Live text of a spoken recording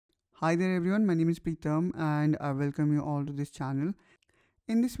Hi there everyone, my name is Pritam and I welcome you all to this channel.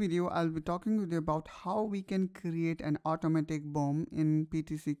 In this video, I'll be talking with you about how we can create an automatic BOM in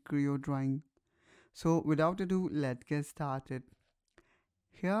PTC Creo Drawing. So without ado, let's get started.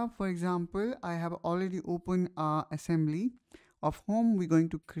 Here, for example, I have already opened our assembly of whom we're going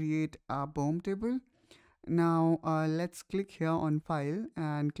to create a BOM table. Now let's click here on File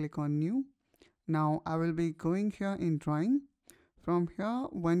and click on New. Now I will be going here in Drawing. From here,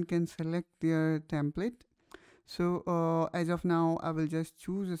 one can select their template. So as of now, I will just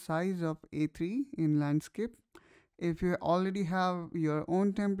choose a size of A3 in landscape. If you already have your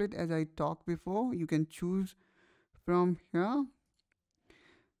own template, as I talked before, you can choose from here.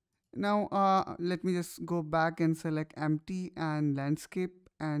 Now let me just go back and select empty and landscape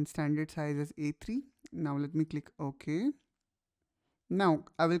and standard size as A3. Now let me click OK. Now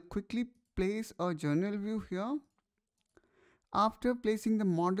I will quickly place a journal view here. After placing the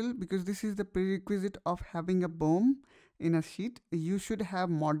model, because this is the prerequisite of having a BOM in a sheet, you should have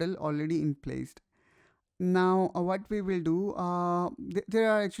model already in place. Now what we will do, there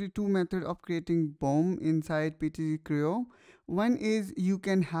are actually two methods of creating BOM inside PTC Creo. One is you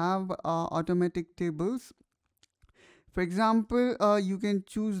can have automatic tables. For example, you can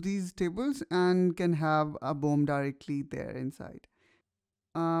choose these tables and can have a BOM directly there inside.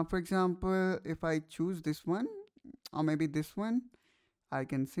 For example, if I choose this one or maybe this one, I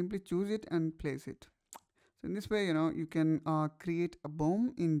can simply choose it and place it. So in this way, you can create a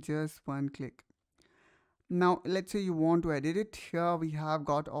BOM in just one click. Now, let's say you want to edit it. Here we have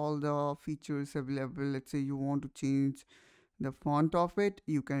got all the features available. Let's say you want to change the font of it.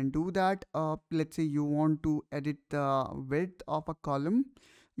 You can do that. Let's say you want to edit the width of a column.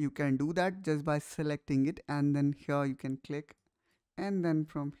 You can do that just by selecting it, and then here you can click, and then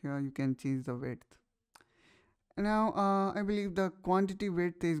from here you can change the width. Now I believe the quantity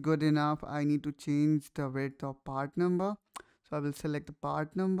width is good enough. I need to change the width of part number. So I will select the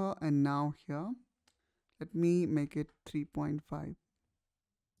part number, and now here, let me make it 3.5.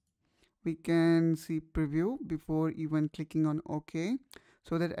 We can see preview before even clicking on OK,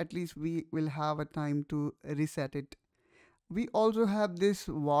 so that at least we will have a time to reset it. We also have this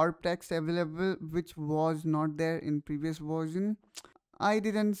warp text available, which was not there in previous version. I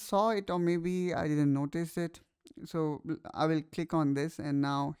didn't saw it, or maybe I didn't notice it. So I will click on this, and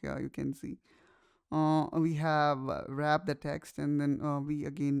now here you can see we have wrap the text, and then we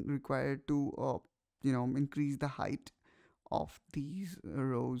again require to increase the height of these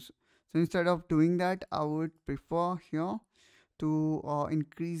rows. So instead of doing that, I would prefer here to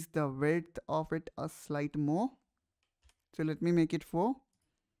increase the width of it a slight more. So let me make it 4.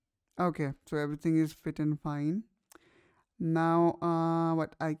 Okay, so everything is fit and fine. Now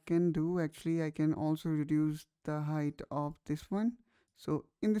what I can do, actually I can also reduce the height of this one. So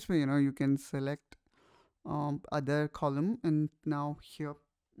in this way, you can select other column, and now here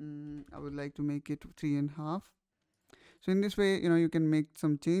I would like to make it 3.5. So in this way, you can make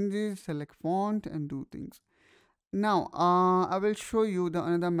some changes, select font and do things. Now I will show you the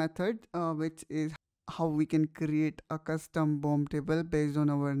another method, which is how we can create a custom BOM table based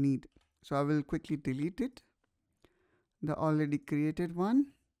on our need. So I will quickly delete it, the already created one.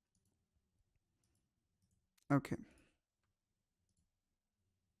 Okay.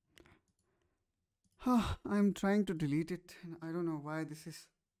 I'm trying to delete it. I don't know why this is.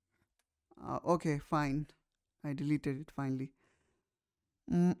 Okay, fine. I deleted it finally.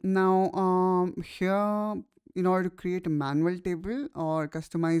 Now, here, in order to create a manual table or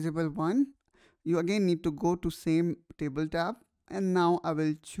customizable one, you again need to go to same table tab, and now I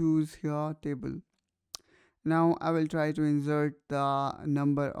will choose here table. Now I will try to insert the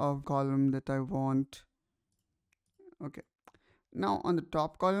number of column that I want. Okay. Now on the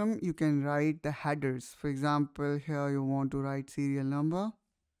top column, you can write the headers. For example, here you want to write serial number.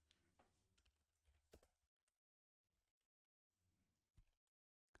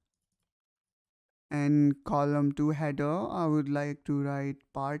 And column 2 header, I would like to write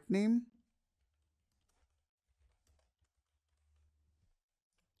part name.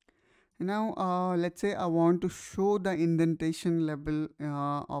 Now let's say I want to show the indentation level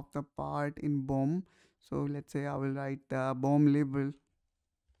of the part in BOM. So let's say I will write the BOM label.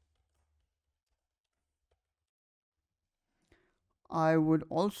 I would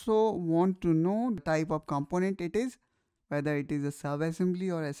also want to know the type of component it is, whether it is a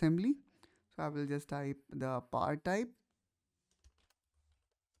sub-assembly or assembly. So I will just type the part type.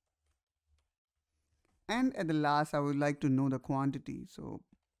 And at the last, I would like to know the quantity. So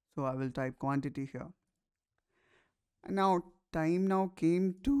I will type quantity here. And now time now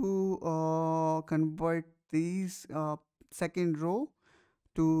came to convert these second row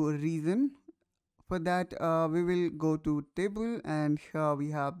to reason. For that, we will go to table, and here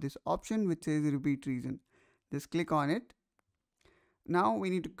we have this option which says repeat reason. Just click on it. Now we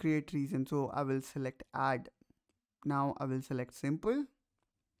need to create reason, so I will select add. Now I will select simple,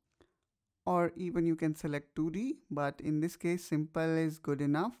 or even you can select 2D, but in this case simple is good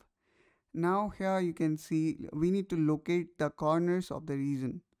enough. Now here you can see we need to locate the corners of the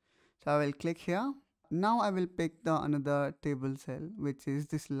reason. So I will click here. Now I will pick the another table cell, which is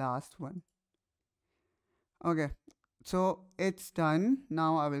this last one. Okay, so it's done.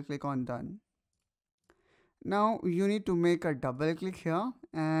 Now I will click on done. Now you need to make a double click here,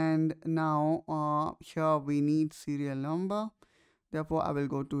 and now here we need serial number. Therefore I will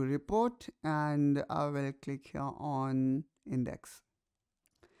go to report and I will click here on index.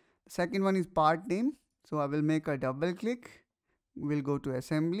 The second one is part name, so I will make a double click. We'll go to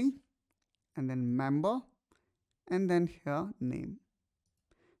assembly and then member and then here name.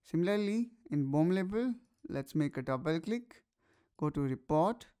 Similarly in BOM label, let's make a double click, go to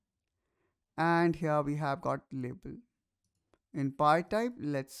report, and here we have got label. In part type,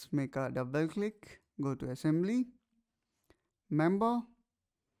 let's make a double click, go to assembly, member,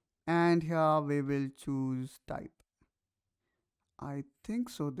 and here we will choose type. I think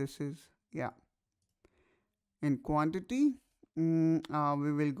so this is, yeah. In quantity, we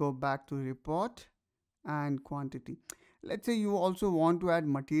will go back to report and quantity. Let's say you also want to add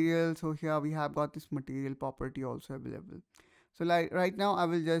material, so here we have got this material property also available. So like right now I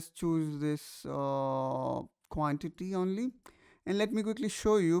will just choose this quantity only, and let me quickly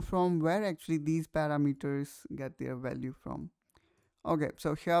show you from where actually these parameters get their value from. Okay,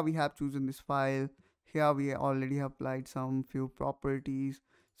 so here we have chosen this file. Here we already applied some few properties,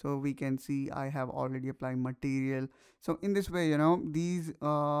 so we can see I have already applied material. So in this way, you know, these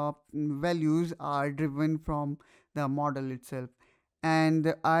values are driven from the model itself.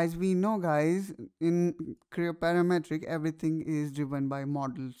 And as we know guys, in Creo parametric everything is driven by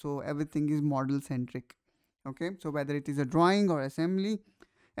model, so everything is model centric. Okay, so whether it is a drawing or assembly,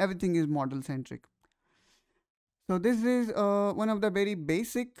 everything is model centric. So this is one of the very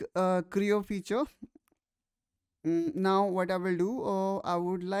basic Creo feature. Now what I will do, I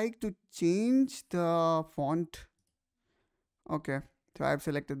would like to change the font. Okay, so I've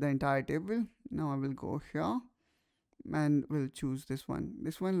selected the entire table. Now I will go here and we'll choose this one.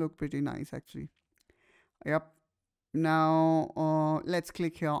 This one look pretty nice actually. Yep. Now let's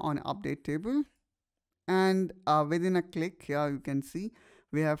click here on update table, and within a click here you can see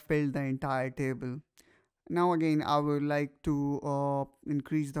we have filled the entire table. Now again I would like to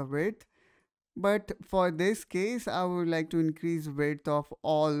increase the width, but for this case I would like to increase width of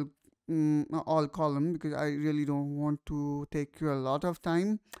all column, because I really don't want to take you a lot of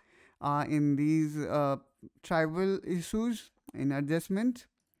time in these tribal issues in adjustment.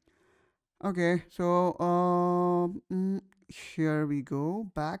 Okay, so here we go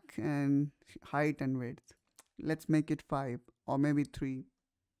back, and height and width, let's make it 5 or maybe 3.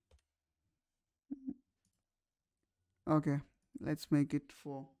 Okay, let's make it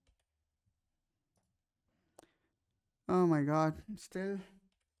 4. Oh my god, still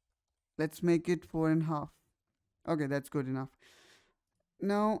let's make it 4.5. Okay, that's good enough.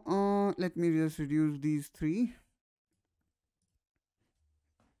 Now let me just reduce these 3.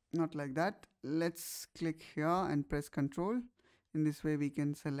 Not like that. Let's click here and press Ctrl. In this way we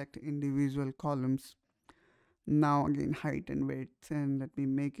can select individual columns. Now again height and width, and let me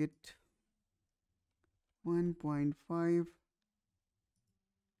make it 1.5.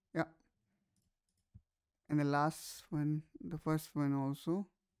 Yeah, and the last one, the first one also,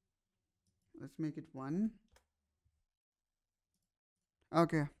 let's make it 1.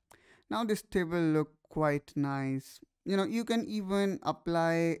 Okay, now this table look quite nice. You know, you can even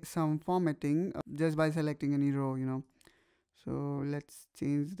apply some formatting just by selecting any row, you know. So let's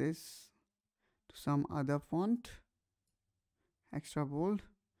change this to some other font, extra bold.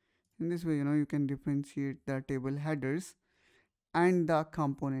 In this way, you know, you can differentiate the table headers and the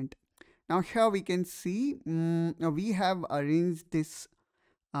component. Now here we can see we have arranged this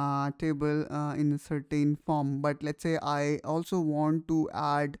table in a certain form, but let's say I also want to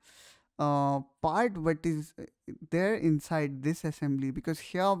add part what is there inside this assembly, because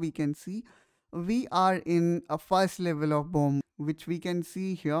here we can see we are in a first level of BOM, which we can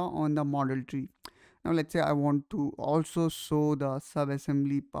see here on the model tree. Now let's say I want to also show the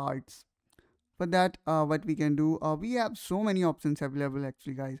sub-assembly parts. For that, what we can do, we have so many options available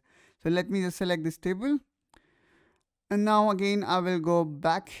actually guys. So let me just select this table, and now again I will go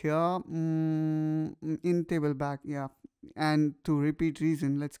back here in table back, yeah, and to repeat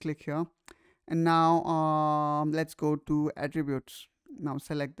reason let's click here, and now let's go to attributes. Now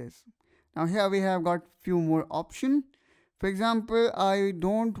select this. Now here we have got few more options. For example, I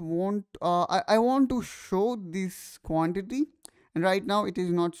don't want, I want to show this quantity, and right now it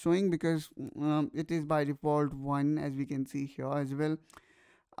is not showing because it is by default 1, as we can see here as well.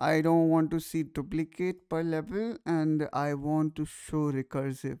 I don't want to see duplicate per level, and I want to show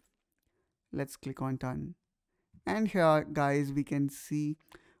recursive. Let's click on done. And here guys, we can see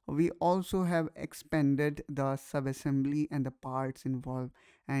we also have expanded the subassembly and the parts involved,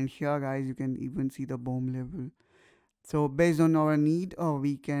 and here guys you can even see the BOM level. So based on our need,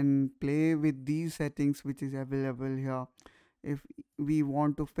 we can play with these settings which is available here. If we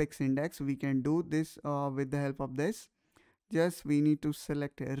want to fix index, we can do this with the help of this. Just we need to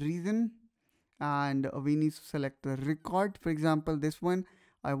select a region, and we need to select the record. For example, this one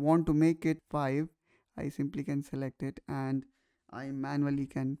I want to make it 5. I simply can select it and I manually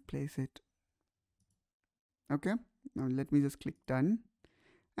can place it. Okay, now let me just click done,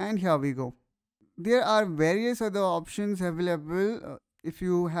 and here we go. There are various other options available. If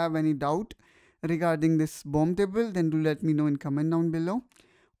you have any doubt regarding this BOM table, then do let me know in comment down below.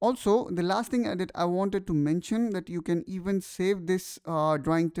 Also, the last thing that I wanted to mention, that you can even save this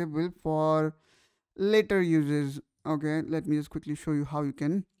drawing table for later uses. Okay, let me just quickly show you how you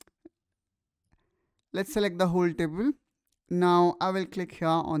can. Let's select the whole table. Now I will click here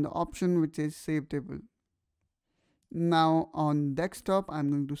on the option which is save table. Now on desktop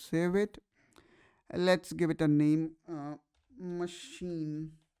I'm going to save it. Let's give it a name,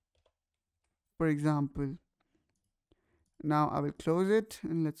 machine, for example. Now I will close it,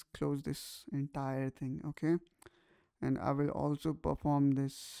 and let's close this entire thing. Okay, and I will also perform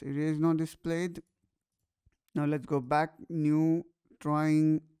this erase not displayed. Now let's go back, new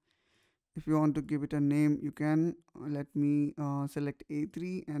drawing. If you want to give it a name, you can. Let me select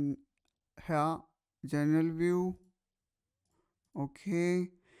A3 and here general view. Okay,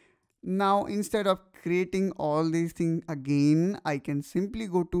 now instead of creating all these things again, I can simply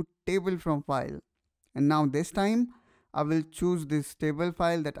go to table from file, and now this time I will choose this table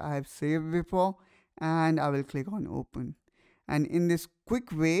file that I have saved before, and I will click on open. And in this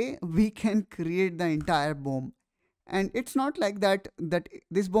quick way we can create the entire BOM. And it's not like that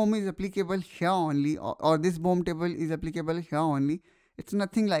this BOM is applicable here only, or this BOM table is applicable here only. It's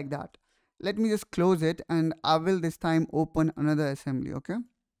nothing like that. Let me just close it, and I will this time open another assembly.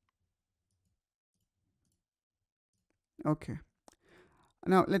 Okay,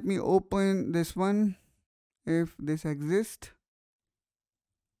 now let me open this one if this exists.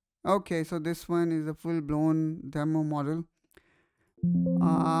 Okay, so this one is a full-blown demo model.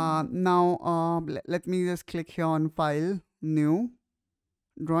 Now let me just click here on file, new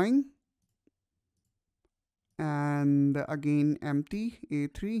drawing, and again empty,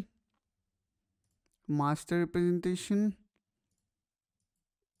 A3, master representation,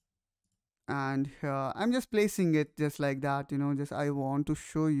 and here I'm just placing it just like that, just I want to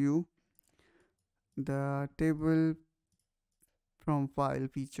show you the table from file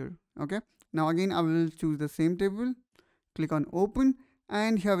feature. Okay, now again I will choose the same table, click on open,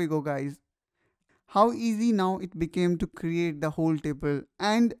 and here we go guys. How easy now it became to create the whole table.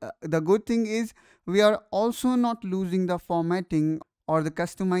 And the good thing is we are also not losing the formatting or the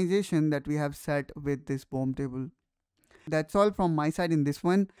customization that we have set with this BOM table. That's all from my side in this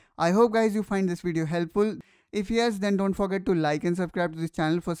one. I hope guys you find this video helpful. If yes, then don't forget to like and subscribe to this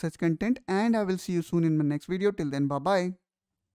channel for such content, and I will see you soon in my next video. Till then, bye bye.